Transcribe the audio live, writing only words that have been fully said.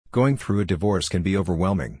Going through a divorce can be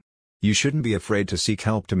overwhelming. You shouldn't be afraid to seek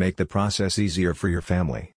help to make the process easier for your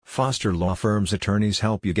family. Foster Law Firm's attorneys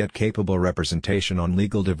help you get capable representation on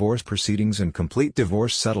legal divorce proceedings and complete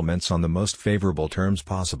divorce settlements on the most favorable terms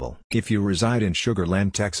possible. If you reside in Sugar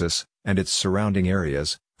Land, Texas, and its surrounding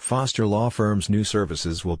areas, Foster Law Firm's new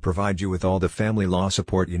services will provide you with all the family law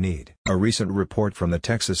support you need. A recent report from the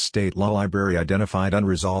Texas State Law Library identified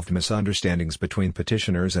unresolved misunderstandings between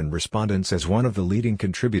petitioners and respondents as one of the leading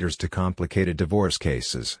contributors to complicated divorce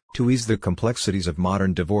cases. To ease the complexities of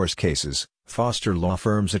modern divorce cases, Foster Law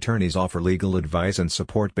Firm's attorneys offer legal advice and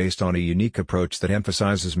support based on a unique approach that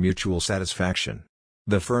emphasizes mutual satisfaction.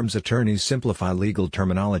 The firm's attorneys simplify legal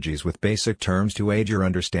terminologies with basic terms to aid your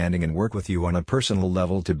understanding and work with you on a personal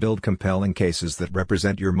level to build compelling cases that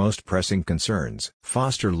represent your most pressing concerns.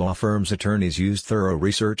 Foster Law Firm's attorneys use thorough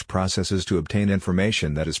research processes to obtain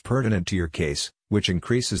information that is pertinent to your case, which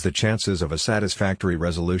increases the chances of a satisfactory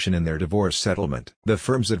resolution in their divorce settlement. The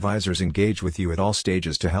firm's advisors engage with you at all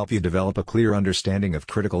stages to help you develop a clear understanding of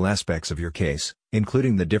critical aspects of your case,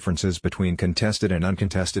 including the differences between contested and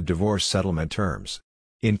uncontested divorce settlement terms.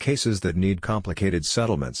 In cases that need complicated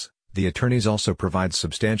settlements, the attorneys also provide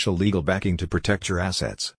substantial legal backing to protect your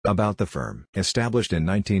assets. About the firm. Established in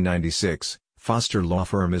 1996, Foster Law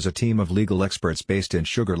Firm is a team of legal experts based in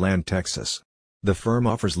Sugar Land, Texas. The firm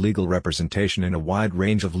offers legal representation in a wide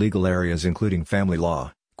range of legal areas including family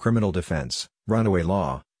law, criminal defense, runaway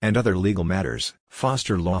law, and other legal matters.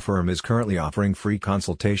 Foster Law Firm is currently offering free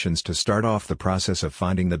consultations to start off the process of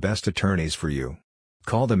finding the best attorneys for you.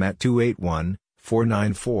 Call them at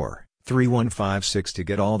 281-494-3156 to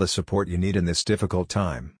get all the support you need in this difficult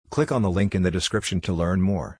time. Click on the link in the description to learn more.